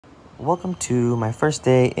Welcome to my first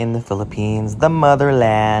day in the Philippines, the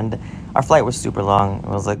motherland. Our flight was super long. It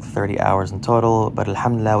was like 30 hours in total, but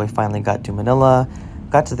alhamdulillah, we finally got to Manila,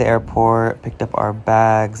 got to the airport, picked up our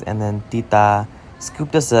bags, and then Tita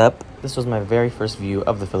scooped us up. This was my very first view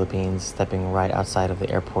of the Philippines, stepping right outside of the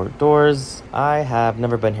airport doors. I have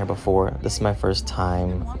never been here before. This is my first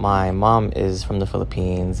time. My mom is from the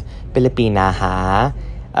Philippines, Pilipina ha.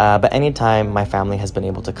 But anytime my family has been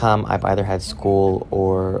able to come, I've either had school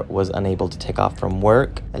or was unable to take off from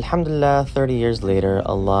work. Alhamdulillah, 30 years later,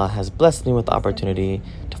 Allah has blessed me with the opportunity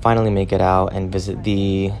to finally make it out and visit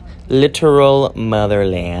the literal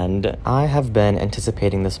motherland. I have been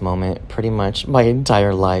anticipating this moment pretty much my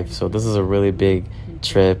entire life, so this is a really big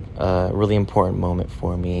trip, a really important moment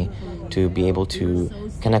for me to be able to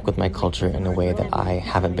connect with my culture in a way that I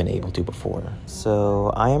haven't been able to before.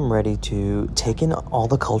 So I am ready to take in all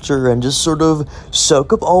the culture and just sort of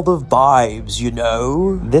soak up all the vibes, you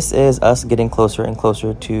know? This is us getting closer and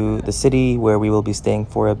closer to the city where we will be staying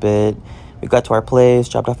for a bit. We got to our place,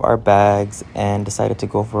 dropped off our bags, and decided to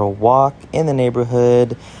go for a walk in the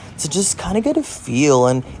neighborhood to just kind of get a feel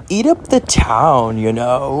and eat up the town, you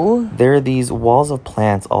know? There are these walls of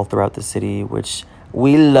plants all throughout the city, which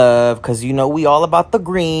we love because, you know, we all about the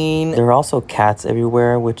green. There are also cats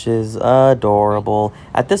everywhere, which is adorable.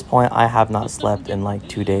 At this point, I have not slept in like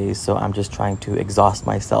 2 days, so I'm just trying to exhaust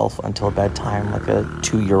myself until bedtime like a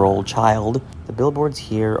 2-year-old child. The billboards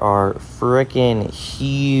here are freaking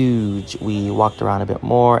huge. We walked around a bit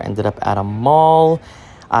more, ended up at a mall.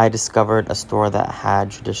 I discovered a store that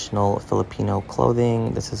had traditional Filipino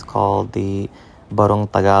clothing. This is called the Barong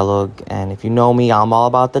Tagalog, and if you know me, I'm all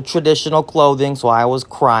about the traditional clothing, so I was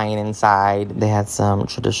crying inside. They had some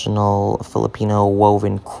traditional Filipino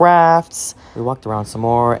woven crafts. We walked around some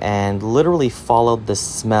more and literally followed the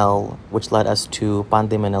smell, which led us to Pan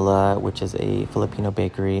de Manila, which is a Filipino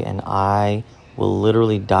bakery, and I will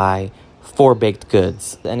literally die for baked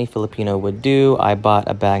goods. Any Filipino would do. I bought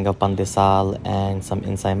a bag of pandesal and some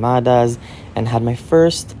ensaimadas and had my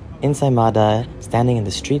first ensaimada standing in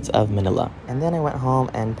the streets of Manila. And then I went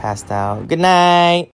home and passed out. Good night!